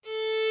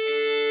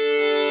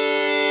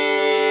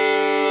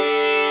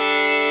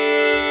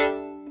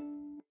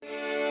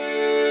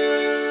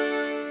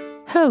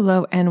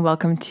Hello and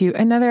welcome to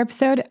another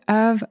episode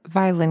of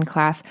Violin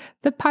Class,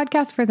 the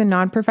podcast for the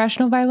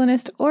non-professional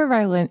violinist or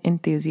violin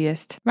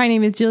enthusiast. My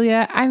name is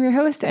Julia. I'm your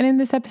host, and in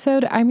this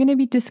episode, I'm going to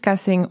be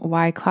discussing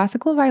why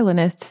classical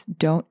violinists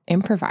don't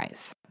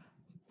improvise.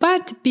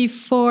 But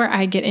before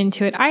I get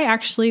into it, I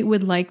actually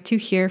would like to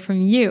hear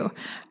from you.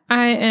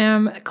 I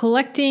am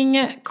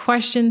collecting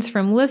questions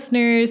from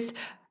listeners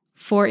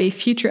for a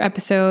future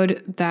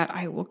episode that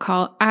I will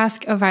call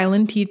Ask a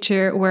Violin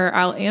Teacher, where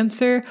I'll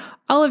answer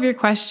all of your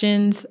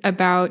questions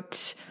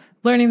about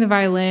learning the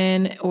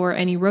violin or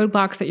any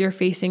roadblocks that you're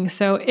facing.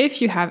 So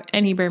if you have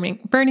any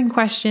burning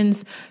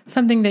questions,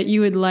 something that you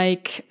would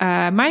like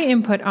my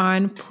input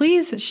on,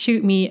 please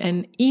shoot me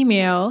an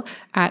email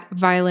at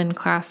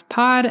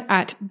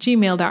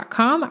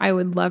violinclasspod@gmail.com. I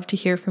would love to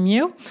hear from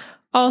you.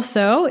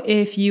 Also,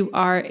 if you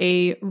are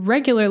a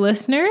regular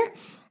listener,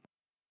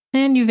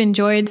 and you've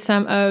enjoyed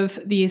some of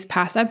these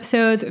past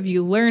episodes, if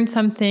you learned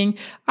something,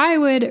 I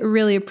would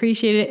really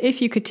appreciate it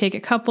if you could take a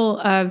couple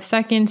of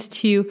seconds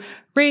to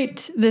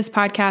rate this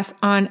podcast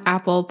on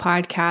Apple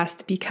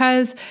Podcasts,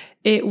 because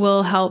it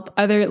will help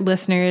other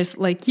listeners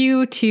like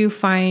you to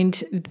find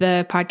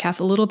the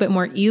podcast a little bit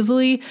more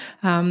easily.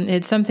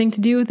 It's something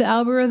to do with the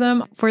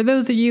algorithm. For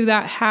those of you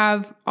that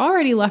have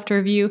already left a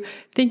review,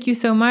 thank you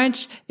so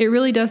much. It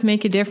really does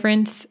make a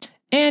difference.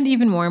 And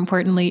even more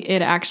importantly,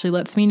 it actually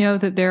lets me know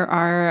that there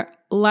are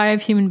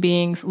live human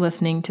beings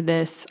listening to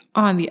this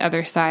on the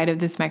other side of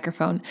this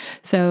microphone.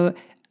 So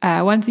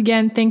once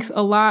again, thanks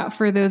a lot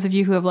for those of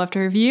you who have left a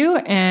review,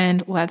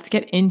 and let's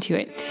get into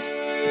it.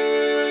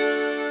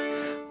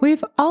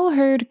 We've all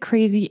heard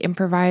crazy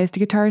improvised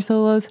guitar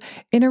solos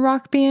in a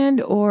rock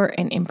band or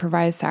an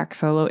improvised sax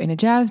solo in a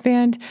jazz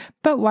band,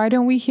 but why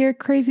don't we hear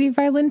crazy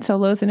violin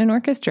solos in an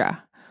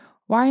orchestra?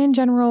 Why, in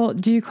general,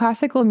 do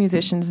classical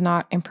musicians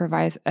not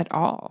improvise at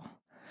all?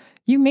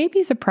 You may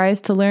be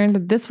surprised to learn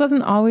that this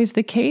wasn't always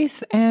the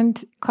case,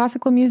 and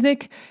classical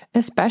music,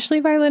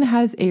 especially violin,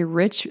 has a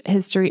rich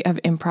history of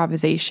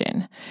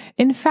improvisation.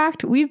 In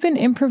fact, we've been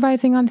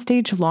improvising on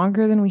stage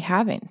longer than we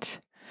haven't.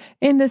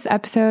 In this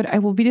episode, I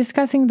will be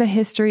discussing the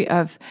history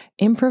of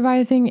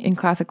improvising in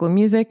classical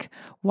music,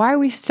 why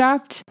we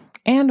stopped,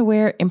 and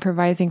where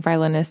improvising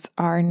violinists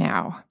are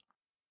now.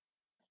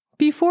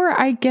 Before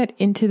I get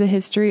into the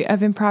history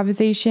of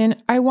improvisation,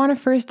 I want to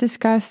first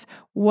discuss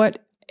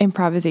what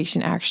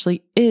improvisation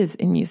actually is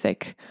in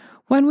music.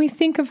 When we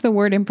think of the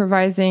word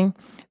improvising,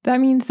 that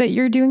means that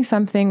you're doing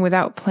something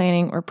without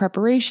planning or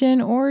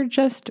preparation or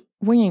just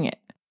winging it.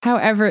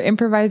 However,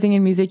 improvising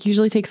in music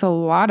usually takes a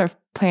lot of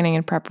planning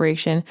and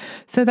preparation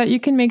so that you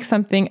can make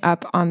something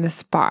up on the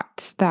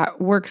spot that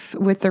works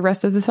with the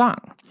rest of the song.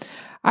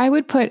 I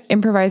would put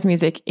improvised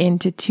music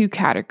into two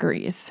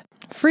categories: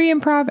 free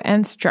improv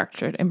and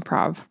structured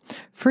improv.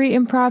 Free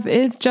improv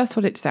is just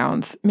what it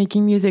sounds,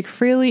 making music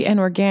freely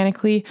and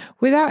organically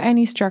without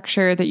any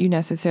structure that you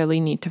necessarily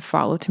need to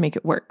follow to make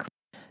it work.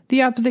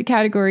 The opposite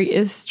category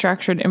is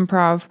structured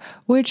improv,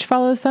 which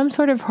follows some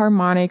sort of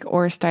harmonic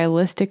or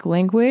stylistic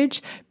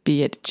language,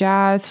 be it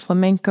jazz,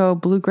 flamenco,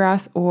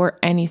 bluegrass, or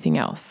anything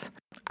else.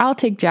 I'll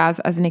take jazz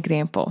as an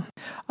example.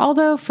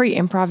 Although free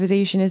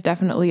improvisation is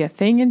definitely a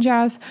thing in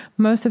jazz,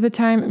 most of the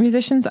time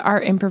musicians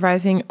are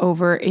improvising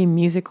over a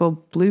musical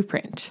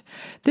blueprint.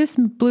 This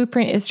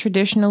blueprint is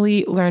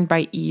traditionally learned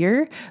by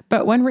ear,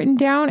 but when written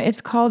down,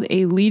 it's called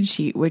a lead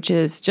sheet, which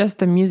is just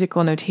the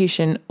musical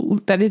notation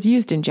that is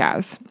used in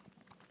jazz.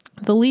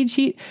 The lead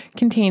sheet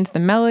contains the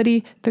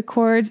melody, the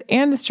chords,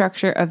 and the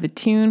structure of the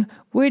tune,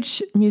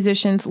 which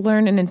musicians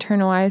learn and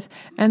internalize,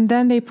 and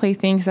then they play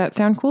things that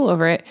sound cool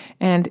over it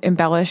and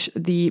embellish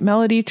the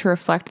melody to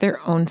reflect their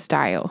own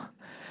style.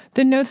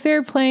 The notes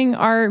they're playing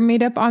are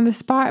made up on the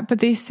spot, but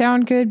they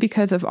sound good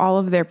because of all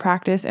of their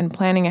practice and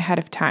planning ahead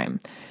of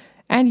time.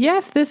 And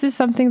yes, this is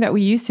something that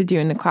we used to do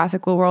in the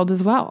classical world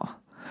as well.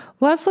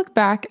 Let's look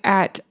back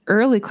at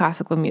early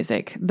classical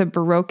music, the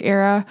Baroque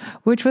era,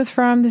 which was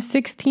from the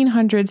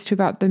 1600s to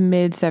about the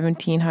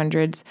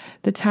mid-1700s,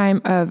 the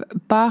time of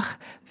Bach,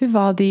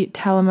 Vivaldi,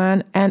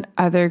 Telemann, and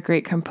other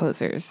great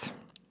composers.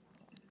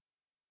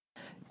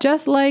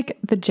 Just like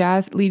the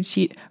jazz lead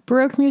sheet,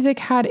 Baroque music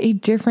had a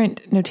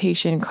different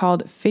notation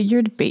called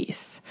figured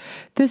bass.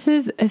 This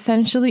is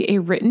essentially a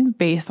written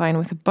bass line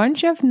with a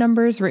bunch of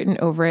numbers written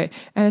over it,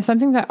 and it's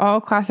something that all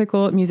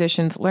classical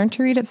musicians learn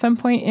to read at some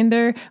point in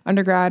their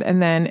undergrad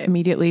and then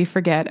immediately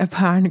forget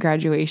upon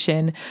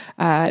graduation.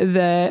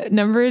 The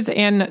numbers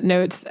and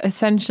notes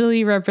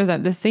essentially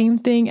represent the same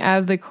thing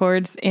as the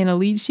chords in a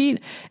lead sheet,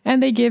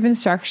 and they give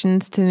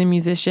instructions to the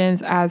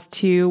musicians as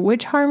to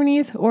which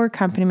harmonies or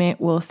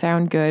accompaniment will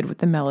sound good with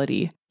the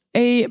melody.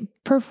 A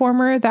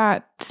performer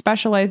that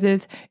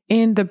specializes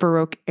in the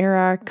Baroque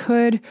era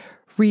could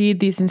read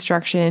these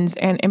instructions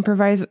and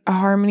improvise a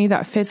harmony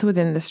that fits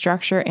within the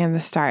structure and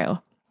the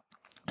style.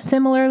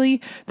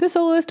 Similarly, the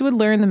soloist would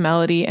learn the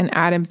melody and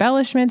add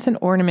embellishments and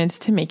ornaments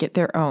to make it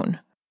their own.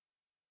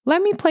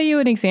 Let me play you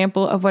an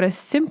example of what a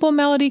simple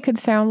melody could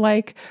sound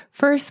like,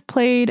 first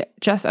played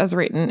just as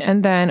written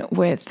and then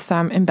with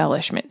some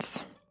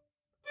embellishments.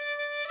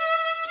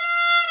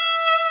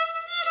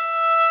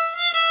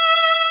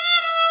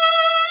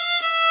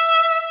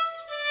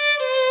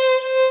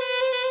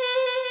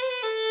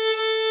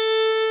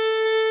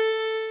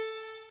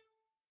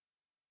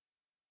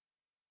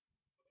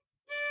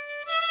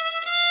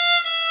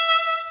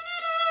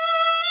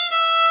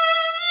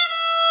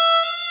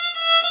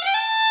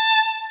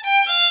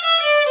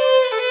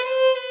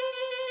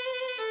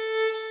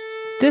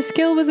 This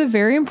skill was a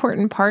very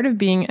important part of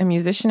being a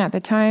musician at the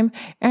time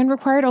and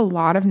required a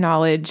lot of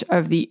knowledge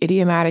of the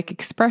idiomatic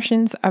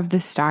expressions of the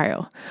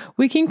style.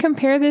 We can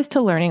compare this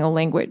to learning a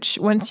language.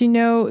 Once you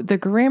know the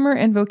grammar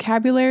and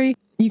vocabulary,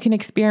 you can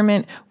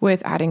experiment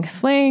with adding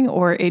slang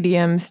or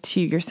idioms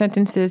to your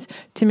sentences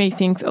to make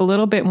things a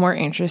little bit more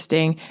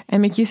interesting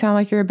and make you sound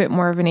like you're a bit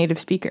more of a native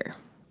speaker.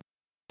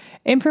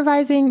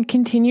 Improvising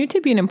continued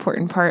to be an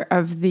important part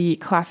of the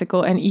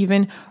classical and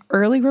even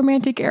early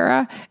Romantic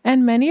era,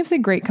 and many of the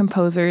great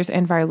composers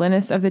and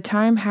violinists of the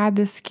time had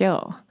this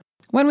skill.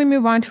 When we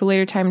move on to a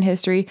later time in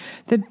history,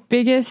 the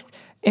biggest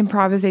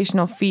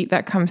improvisational feat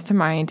that comes to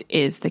mind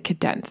is the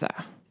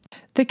cadenza.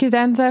 The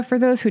cadenza, for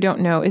those who don't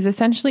know, is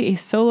essentially a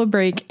solo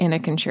break in a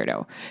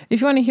concerto.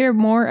 If you want to hear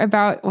more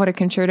about what a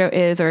concerto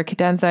is or a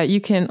cadenza, you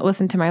can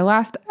listen to my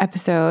last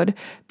episode,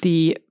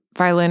 the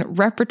violin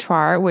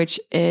repertoire, which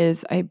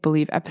is, I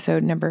believe,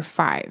 episode number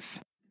 5.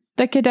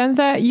 The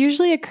cadenza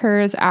usually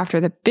occurs after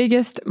the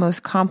biggest,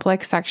 most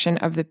complex section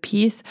of the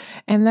piece,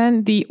 and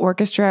then the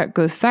orchestra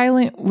goes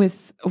silent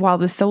while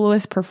the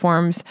soloist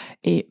performs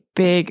a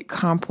big,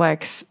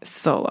 complex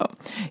solo.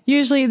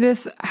 Usually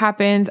this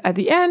happens at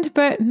the end,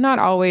 but not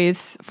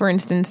always. For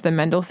instance, the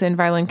Mendelssohn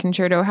Violin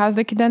Concerto has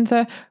the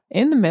cadenza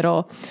in the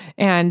middle,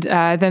 and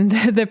then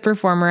the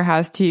performer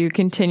has to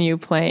continue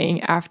playing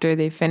after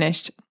they've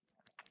finished.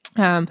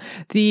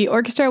 The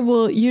orchestra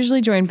will usually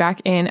join back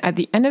in at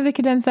the end of the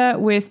cadenza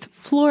with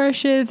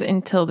flourishes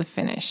until the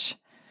finish.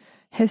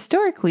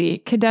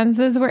 Historically,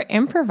 cadenzas were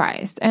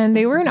improvised, and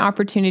they were an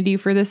opportunity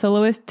for the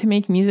soloist to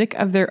make music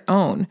of their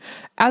own,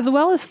 as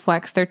well as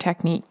flex their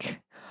technique.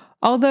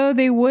 Although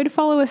they would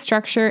follow a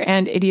structure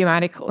and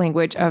idiomatic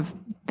language of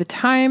the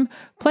time,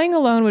 playing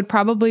alone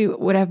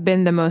would have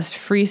been the most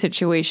free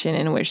situation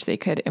in which they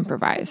could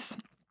improvise.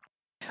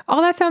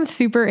 All that sounds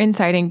super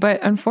inciting, but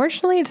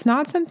unfortunately, it's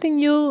not something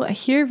you'll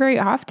hear very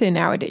often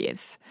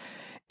nowadays.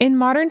 In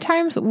modern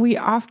times, we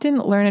often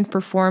learn and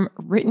perform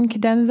written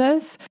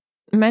cadenzas,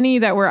 many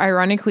that were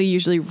ironically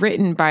usually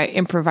written by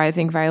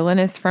improvising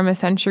violinists from a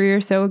century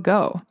or so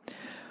ago.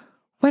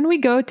 When we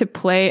go to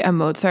play a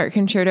Mozart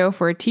concerto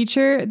for a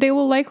teacher, they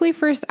will likely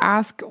first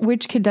ask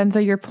which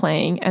cadenza you're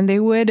playing, and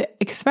they would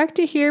expect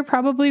to hear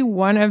probably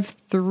one of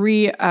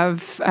 3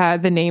 of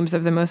the names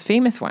of the most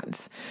famous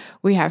ones.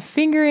 We have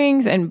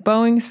fingerings and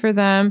bowings for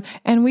them,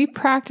 and we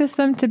practice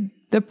them to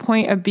the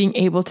point of being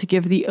able to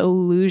give the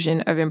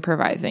illusion of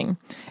improvising.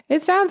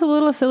 It sounds a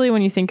little silly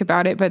when you think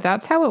about it, but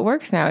that's how it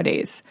works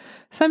nowadays.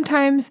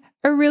 Sometimes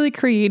a really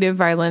creative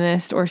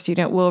violinist or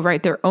student will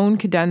write their own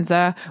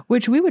cadenza,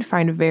 which we would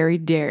find very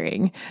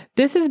daring.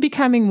 This is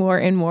becoming more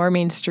and more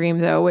mainstream,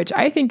 though, which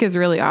I think is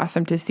really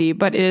awesome to see,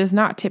 but it is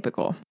not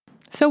typical.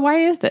 So why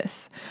is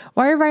this?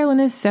 Why are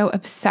violinists so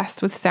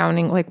obsessed with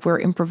sounding like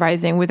we're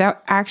improvising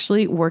without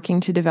actually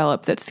working to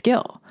develop that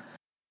skill?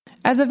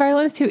 As a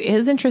violinist who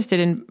is interested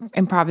in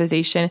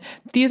improvisation,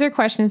 these are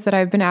questions that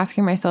I've been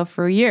asking myself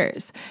for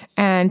years,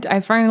 and I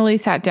finally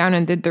sat down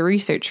and did the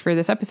research for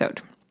this episode.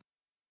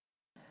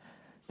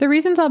 The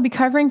reasons I'll be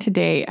covering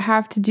today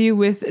have to do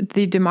with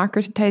the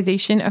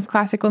democratization of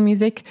classical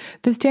music,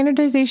 the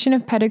standardization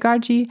of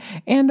pedagogy,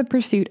 and the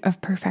pursuit of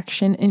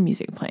perfection in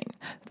music playing.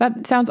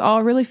 That sounds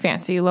all really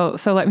fancy,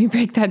 so let me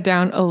break that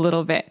down a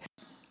little bit.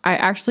 I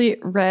actually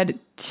read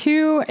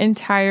 2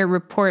 entire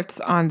reports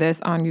on this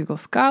on Google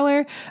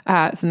Scholar.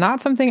 It's not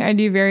something I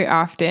do very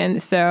often,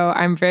 so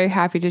I'm very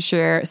happy to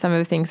share some of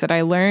the things that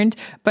I learned,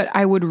 but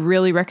I would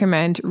really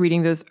recommend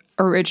reading those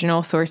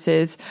original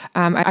sources.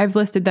 I've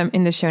listed them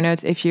in the show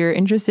notes if you're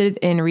interested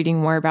in reading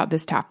more about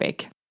this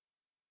topic.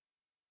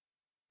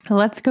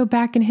 Let's go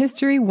back in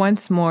history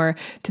once more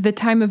to the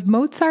time of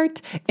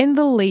Mozart in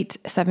the late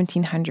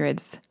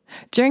 1700s.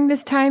 During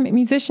this time,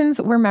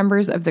 musicians were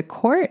members of the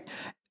court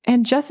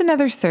and just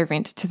another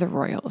servant to the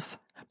royals.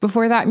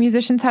 Before that,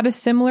 musicians had a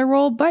similar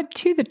role, but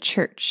to the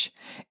church.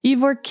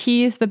 Ivor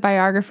Keyes, the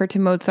biographer to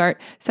Mozart,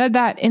 said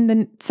that in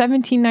the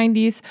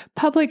 1790s,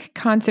 public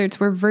concerts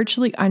were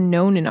virtually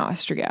unknown in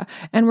Austria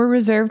and were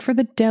reserved for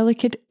the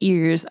delicate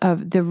ears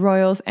of the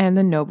royals and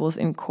the nobles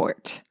in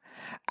court.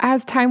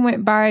 As time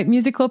went by,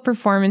 musical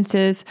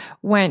performances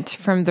went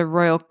from the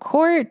royal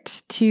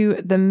court to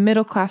the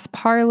middle-class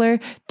parlor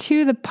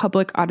to the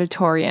public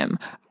auditorium,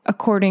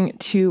 according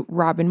to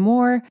Robin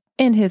Moore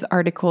in his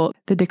article,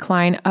 The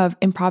Decline of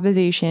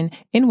Improvisation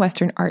in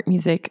Western Art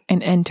Music,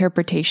 An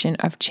Interpretation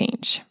of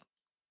Change.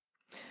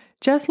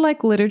 Just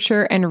like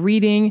literature and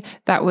reading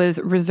that was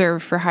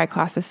reserved for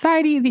high-class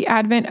society, the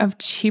advent of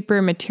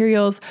cheaper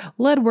materials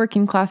led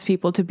working-class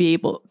people to be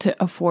able to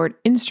afford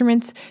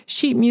instruments,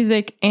 sheet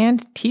music,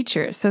 and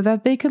teachers so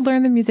that they could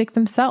learn the music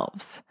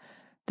themselves.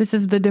 This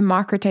is the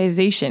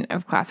democratization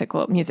of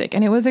classical music,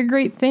 and it was a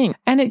great thing.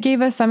 And it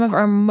gave us some of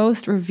our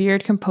most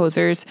revered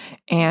composers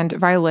and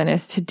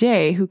violinists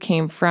today who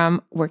came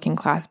from working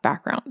class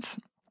backgrounds.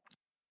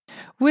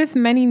 With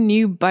many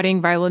new budding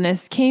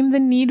violinists came the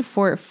need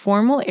for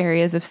formal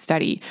areas of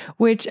study,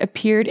 which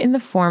appeared in the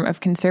form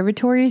of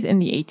conservatories in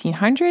the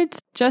 1800s.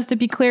 Just to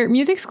be clear,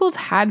 music schools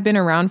had been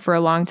around for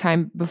a long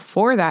time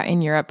before that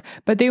in Europe,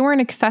 but they weren't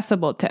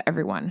accessible to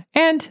everyone.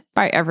 And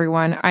by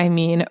everyone, I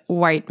mean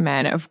white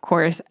men, of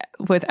course.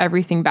 With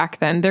everything back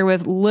then, there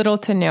was little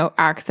to no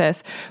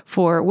access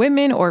for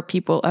women or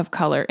people of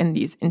color in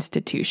these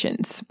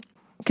institutions.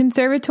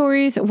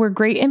 Conservatories were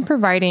great in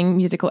providing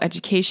musical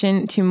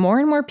education to more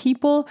and more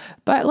people,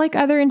 but like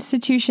other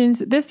institutions,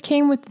 this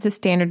came with the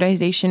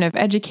standardization of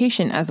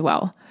education as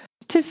well.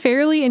 To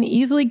fairly and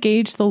easily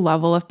gauge the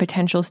level of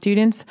potential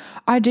students,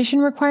 audition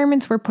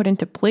requirements were put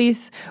into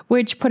place,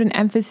 which put an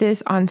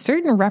emphasis on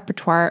certain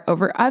repertoire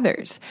over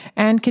others,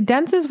 and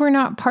cadenzas were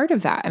not part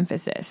of that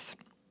emphasis.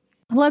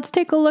 Let's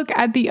take a look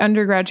at the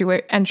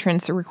undergraduate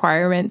entrance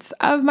requirements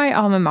of my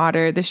alma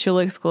mater, the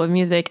Schulich School of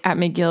Music at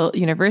McGill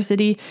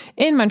University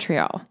in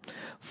Montreal.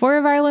 For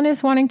a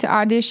violinist wanting to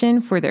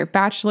audition for their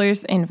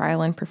bachelor's in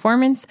violin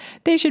performance,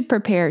 they should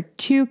prepare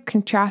 2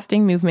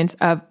 contrasting movements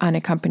of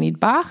unaccompanied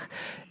Bach,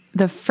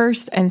 the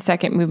first and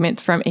second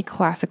movements from a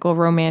classical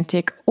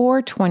romantic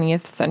or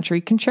 20th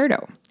century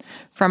concerto.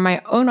 From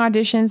my own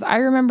auditions, I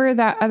remember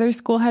that other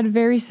school had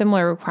very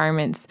similar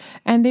requirements,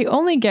 and they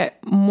only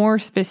get more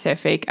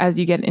specific as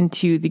you get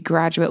into the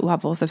graduate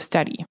levels of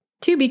study.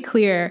 To be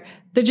clear,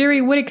 the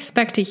jury would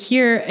expect to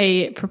hear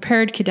a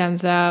prepared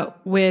cadenza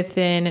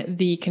within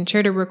the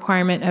concerto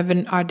requirement of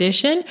an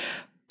audition,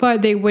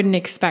 but they wouldn't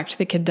expect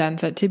the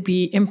cadenza to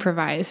be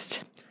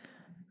improvised.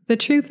 The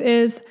truth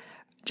is,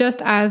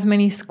 just as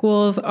many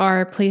schools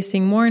are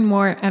placing more and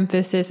more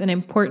emphasis and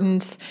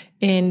importance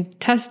in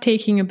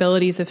test-taking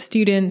abilities of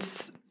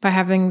students by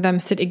having them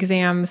sit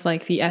exams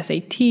like the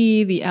SAT,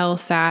 the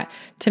LSAT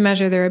to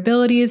measure their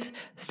abilities,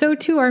 so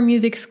too are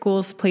music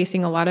schools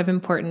placing a lot of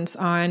importance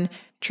on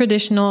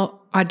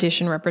traditional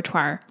audition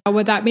repertoire.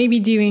 What that may be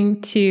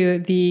doing to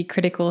the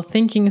critical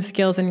thinking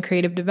skills and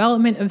creative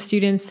development of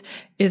students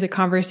is a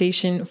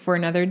conversation for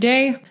another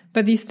day,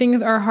 but these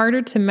things are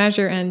harder to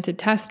measure and to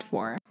test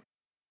for.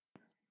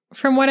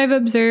 From what I've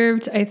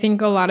observed, I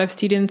think a lot of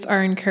students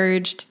are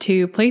encouraged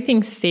to play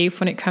things safe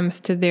when it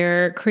comes to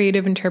their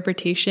creative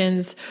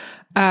interpretations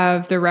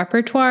of the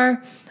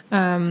repertoire.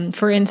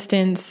 For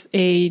instance,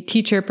 a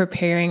teacher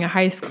preparing a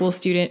high school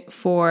student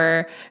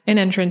for an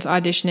entrance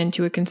audition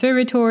into a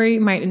conservatory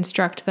might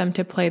instruct them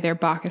to play their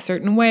Bach a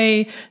certain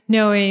way,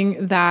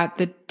 knowing that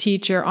the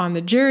teacher on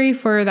the jury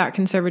for that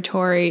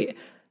conservatory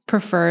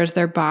prefers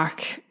their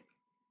Bach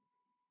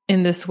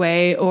in this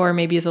way, or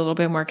maybe is a little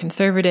bit more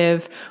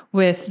conservative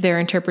with their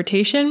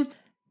interpretation.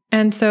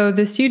 And so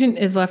the student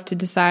is left to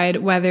decide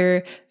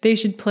whether they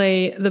should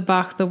play the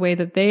Bach the way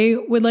that they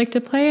would like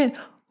to play it,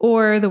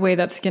 or the way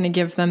that's going to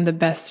give them the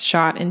best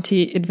shot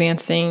into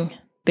advancing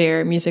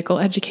their musical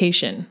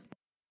education.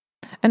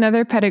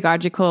 Another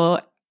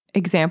pedagogical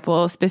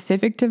example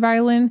specific to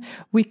violin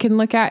we can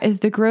look at is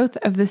the growth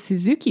of the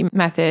Suzuki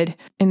method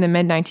in the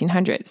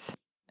mid-1900s.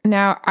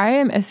 Now, I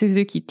am a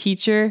Suzuki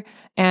teacher,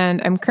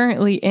 and I'm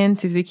currently in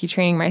Suzuki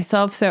training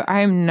myself, so I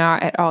am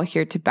not at all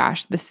here to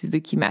bash the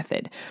Suzuki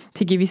method.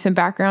 To give you some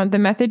background, the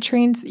method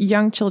trains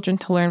young children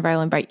to learn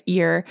violin by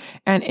ear,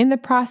 and in the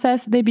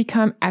process, they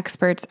become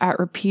experts at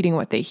repeating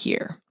what they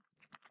hear.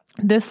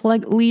 This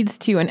leads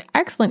to an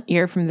excellent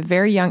ear from the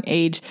very young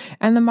age,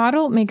 and the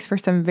model makes for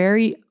some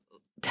very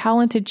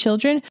talented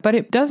children, but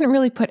it doesn't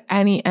really put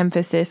any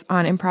emphasis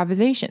on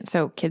improvisation,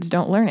 so kids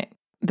don't learn it.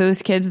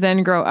 Those kids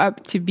then grow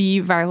up to be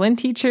violin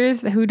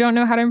teachers who don't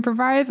know how to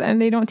improvise,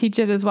 and they don't teach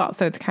it as well.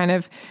 So it's kind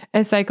of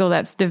a cycle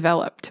that's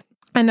developed.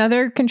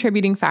 Another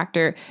contributing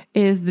factor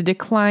is the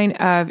decline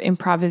of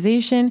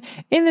improvisation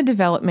in the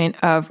development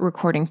of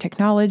recording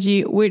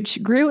technology,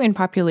 which grew in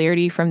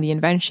popularity from the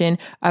invention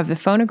of the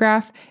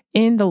phonograph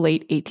in the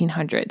late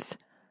 1800s.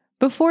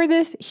 Before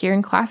this,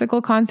 hearing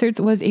classical concerts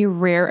was a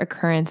rare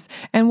occurrence,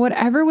 and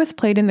whatever was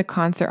played in the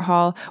concert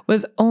hall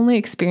was only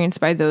experienced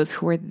by those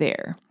who were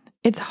there.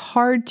 It's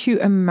hard to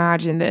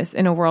imagine this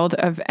in a world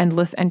of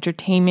endless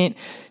entertainment,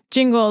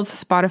 jingles,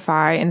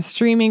 Spotify, and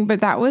streaming, but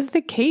that was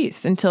the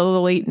case until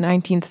the late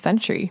 19th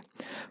century.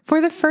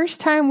 For the first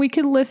time, we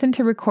could listen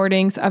to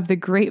recordings of the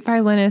great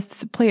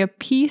violinists play a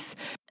piece,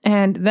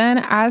 and then,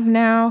 as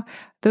now,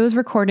 those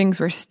recordings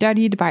were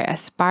studied by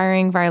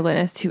aspiring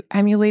violinists who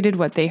emulated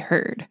what they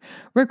heard.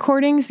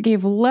 Recordings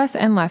gave less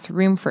and less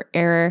room for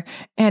error,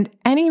 and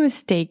any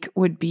mistake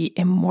would be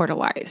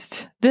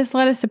immortalized. This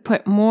led us to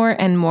put more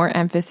and more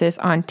emphasis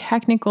on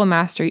technical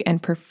mastery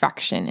and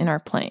perfection in our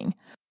playing.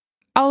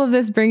 All of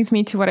this brings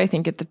me to what I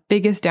think is the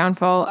biggest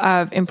downfall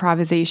of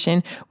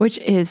improvisation, which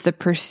is the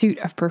pursuit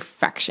of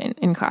perfection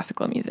in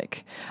classical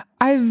music.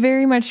 I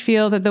very much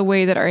feel that the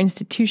way that our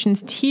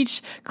institutions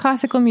teach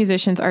classical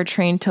musicians are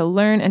trained to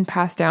learn and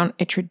pass down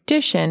a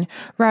tradition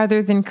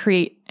rather than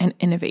create and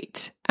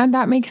innovate. And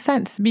that makes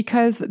sense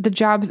because the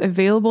jobs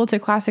available to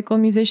classical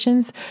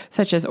musicians,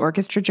 such as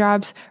orchestra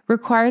jobs,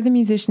 require the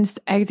musicians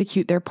to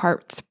execute their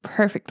parts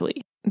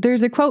perfectly.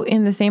 There's a quote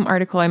in the same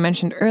article I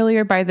mentioned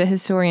earlier by the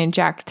historian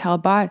Jack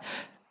Talbot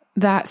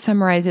that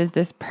summarizes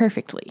this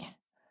perfectly.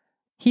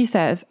 He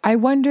says, I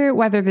wonder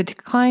whether the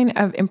decline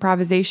of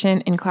improvisation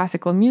in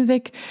classical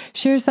music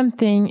shares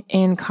something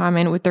in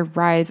common with the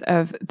rise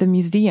of the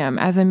museum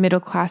as a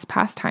middle-class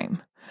pastime.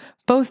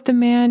 Both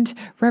demand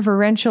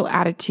reverential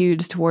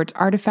attitudes towards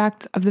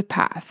artifacts of the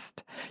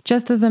past.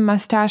 Just as a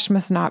mustache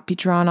must not be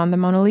drawn on the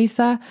Mona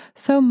Lisa,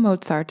 so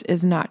Mozart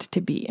is not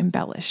to be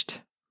embellished.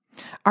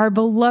 Our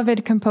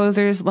beloved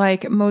composers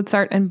like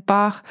Mozart and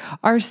Bach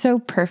are so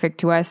perfect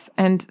to us,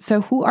 and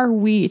so who are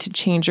we to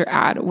change or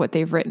add what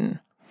they've written?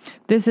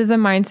 This is a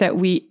mindset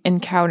we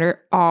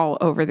encounter all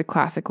over the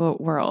classical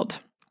world.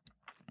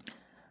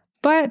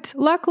 But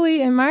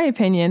luckily, in my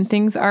opinion,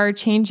 things are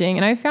changing,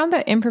 and I found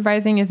that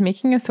improvising is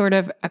making a sort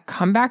of a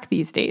comeback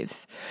these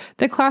days.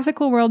 The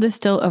classical world is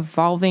still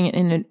evolving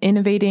and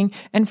innovating,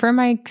 and from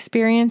my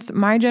experience,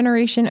 my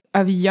generation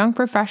of young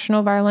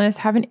professional violinists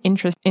have an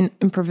interest in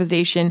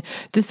improvisation,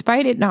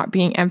 despite it not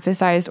being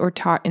emphasized or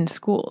taught in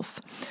schools.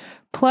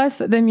 Plus,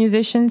 the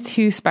musicians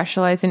who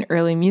specialize in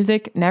early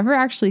music never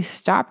actually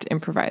stopped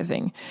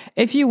improvising.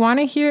 If you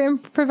want to hear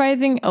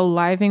improvising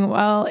alive and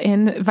well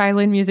in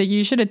violin music,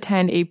 you should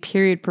attend a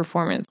period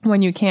performance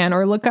when you can,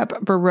 or look up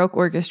Baroque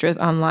orchestras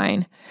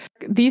online.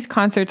 These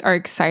concerts are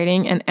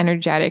exciting and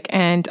energetic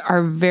and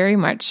are very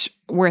much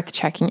worth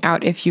checking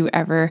out if you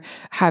ever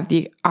have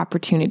the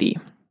opportunity.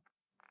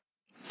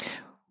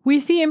 We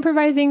see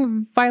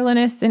improvising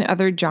violinists in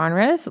other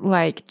genres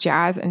like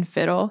jazz and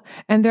fiddle,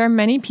 and there are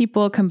many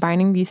people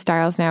combining these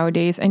styles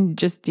nowadays and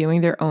just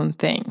doing their own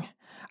thing.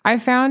 I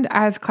found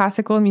as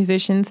classical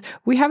musicians,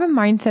 we have a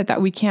mindset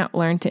that we can't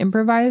learn to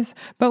improvise,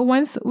 but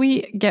once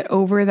we get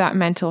over that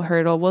mental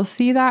hurdle, we'll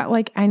see that,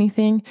 like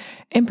anything,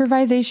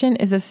 improvisation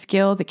is a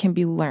skill that can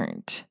be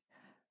learned.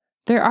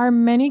 There are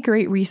many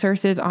great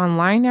resources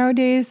online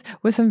nowadays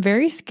with some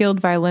very skilled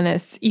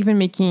violinists even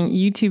making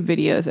YouTube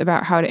videos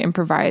about how to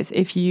improvise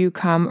if you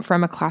come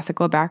from a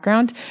classical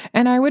background,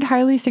 and I would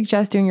highly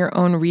suggest doing your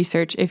own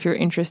research if you're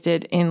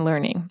interested in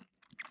learning.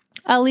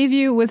 I'll leave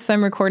you with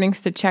some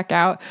recordings to check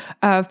out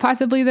of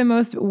possibly the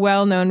most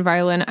well-known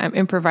violin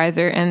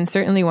improviser and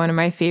certainly one of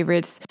my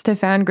favorites,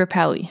 Stéphane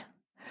Grappelli.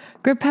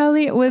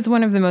 Grappelli was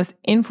one of the most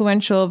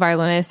influential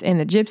violinists in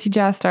the gypsy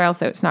jazz style,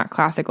 so it's not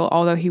classical,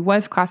 although he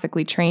was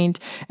classically trained,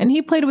 and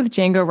he played with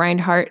Django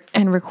Reinhardt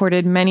and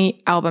recorded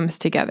many albums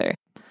together.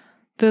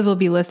 Those will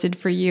be listed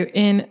for you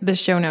in the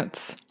show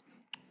notes.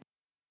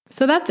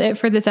 So that's it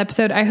for this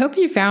episode. I hope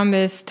you found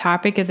this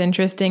topic as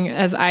interesting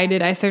as I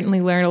did. I certainly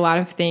learned a lot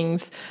of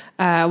things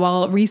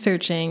while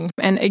researching.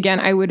 And again,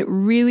 I would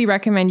really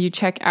recommend you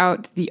check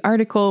out the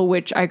article,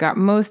 which I got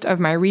most of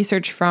my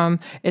research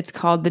from. It's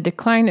called The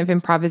Decline of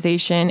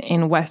Improvisation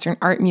in Western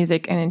Art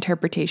Music and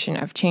Interpretation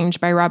of Change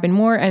by Robin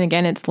Moore. And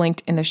again, it's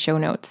linked in the show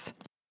notes.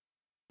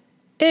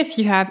 If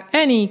you have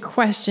any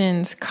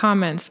questions,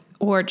 comments,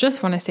 or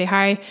just want to say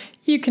hi,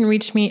 you can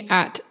reach me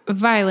at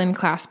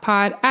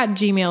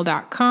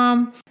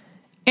violinclasspod@gmail.com.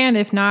 And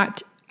if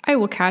not, I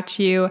will catch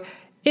you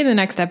in the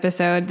next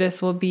episode.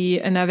 This will be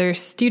another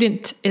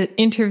student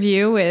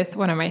interview with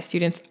one of my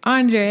students,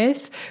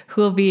 Andres,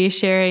 who will be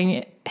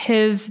sharing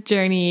his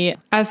journey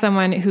as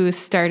someone who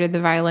started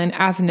the violin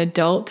as an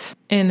adult.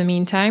 In the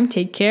meantime,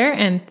 take care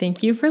and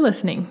thank you for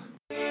listening.